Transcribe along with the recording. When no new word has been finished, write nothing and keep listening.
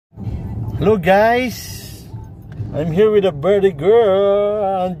Hello guys, I'm here with a birdie girl,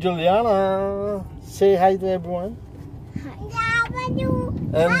 Anne Juliana. Say hi to everyone.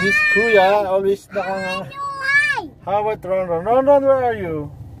 And this Kuya always nakanga. How about Ron Ron? Ron Ron, where are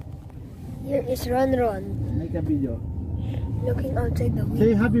you? Here is Ron Ron. Make a video. Looking outside the window.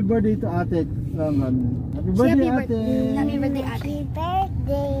 Say happy birthday to Ate, Ron Ron. Happy birthday, Ate. Happy birthday, Ate. Happy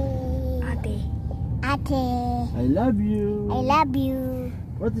birthday. Ate. Ate. I love you. I love you.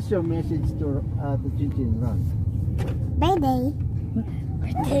 What is your message to Chinchin, Ron? Birthday.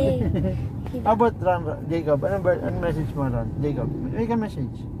 Birthday. How about Ron, Jacob? Ano message mo, Ron? Jacob, make a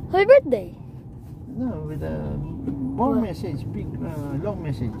message. Happy birthday. No, with a long message, big, long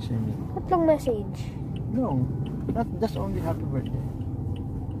message, I mean. What long message? No, not just only happy birthday.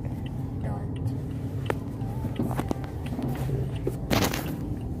 Don't.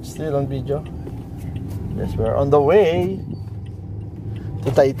 Still on video? Yes, we're on the way to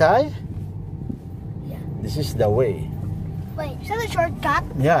Taytay. Yeah. This is the way. Wait, is that a shortcut?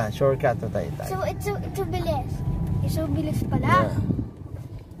 Yeah, shortcut to Taytay. So it's so bilis. It's so bilis pala. Yeah.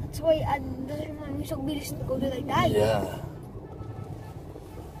 That's why it's so bilis to go to Taytay. Yeah.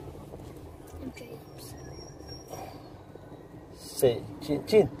 Okay. Say,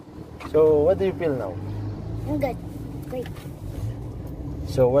 Chin. So, what do you feel now? I'm good. Great.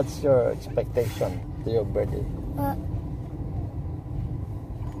 So, what's your expectation to your birthday?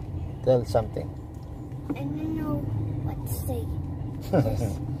 Tell something. I don't know what to say.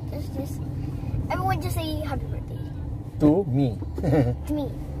 Just everyone just say happy birthday. To me. To me.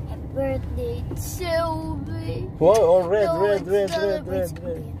 Happy birthday to me. Wow, all red.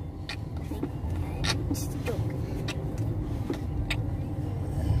 Just a joke.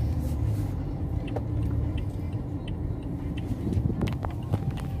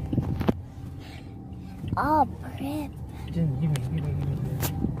 Oh, crap. Chin, give me.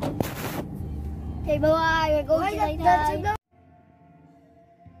 Okay, bye-bye. We're going to Taytay.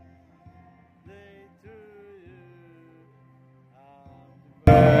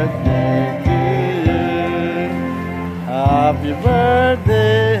 Happy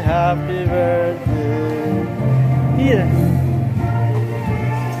birthday. Here.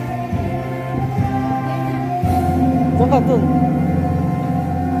 Saka dun.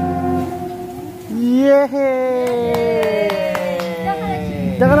 Yay!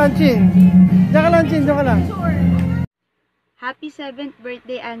 Diyan ka lang. Happy 7th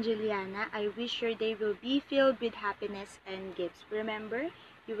birthday, Anne Juliana. I wish your day will be filled with happiness and gifts. Remember,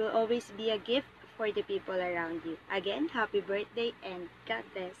 you will always be a gift for the people around you. Again, happy birthday and God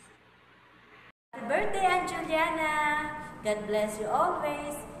bless. Happy birthday, Anne Juliana. God bless you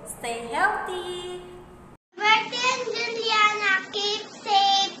always. Stay healthy. Birthday, Anne Juliana. Keep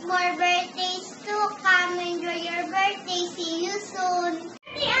safe. More birthdays to come. Enjoy your birthday. See you soon.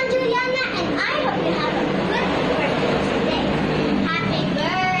 Birthday, Anne Juliana, and I hope you have a good birthday today. Happy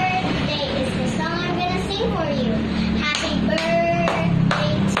birthday is the song I'm gonna sing for you. Happy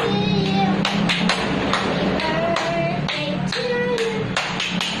birthday to you. Happy birthday to you.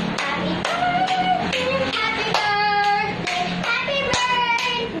 Happy birthday, happy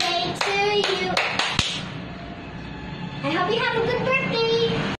birthday to you. I hope you have a good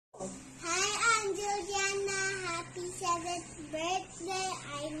birthday. Hi, Anne Juliana. Happy 7th birthday.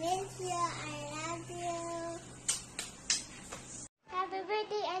 I miss you. I love you. Happy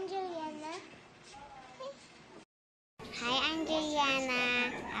birthday, Anne Juliana. Hi, Anne Juliana.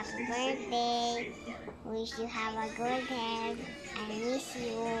 Happy birthday. Wish you have a good health. I miss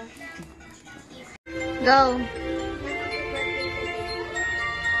you. Go!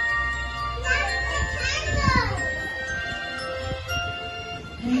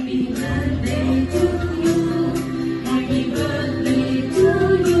 Happy birthday to you. Happy birthday to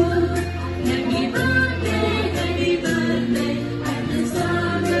you. Happy birthday at the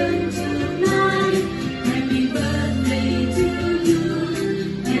summer tonight. Happy birthday to you.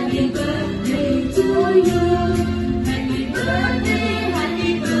 Happy birthday to you.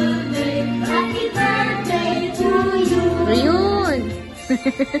 Happy birthday to you. Ayun!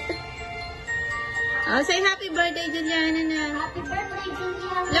 Oh, say happy birthday, Juliana na. Happy birthday,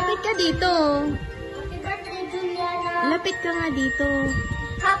 Juliana. Lapit ka dito. Happy birthday, Juliana. Lapit ka nga dito.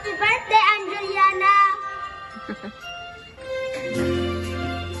 Happy birthday, Anne Juliana.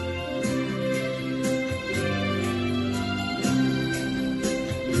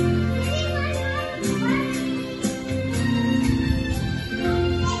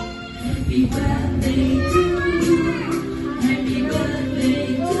 Happy birthday to you. Happy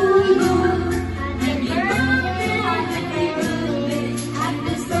birthday to you. Happy birthday at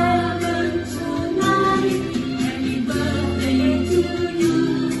the summer tonight. Happy birthday to you.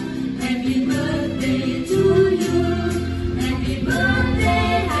 Happy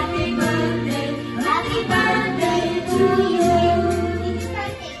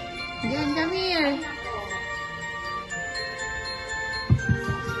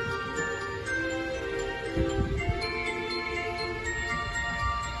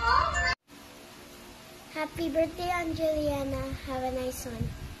Happy birthday, Anne Juliana. Have a nice one.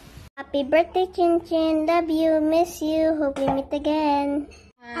 Happy birthday, Chin Chin. Love you, miss you. Hope we meet again.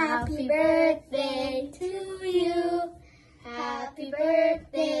 Happy birthday to you. Happy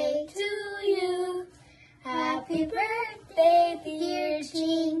birthday to you. Happy birthday, dear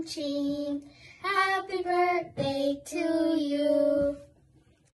Chin Chin. Happy birthday to you.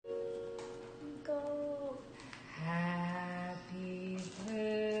 Go. Happy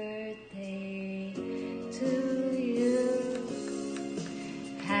birthday to you.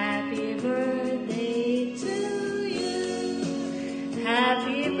 Happy birthday to you.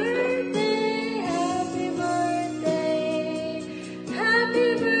 Happy birthday, happy birthday.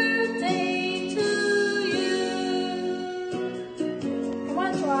 Happy birthday to you. Come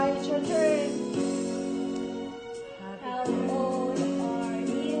on, Troy, it's your turn. How old are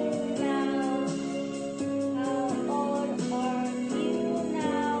you now? How old are you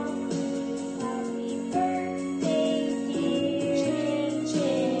now? Happy birthday, dear Chin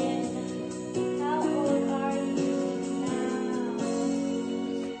Chin. How old are you now?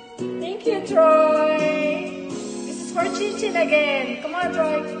 Thank you, Troy. This is for Chin Chin again. Come on,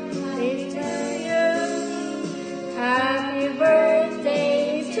 Troy. Say to you.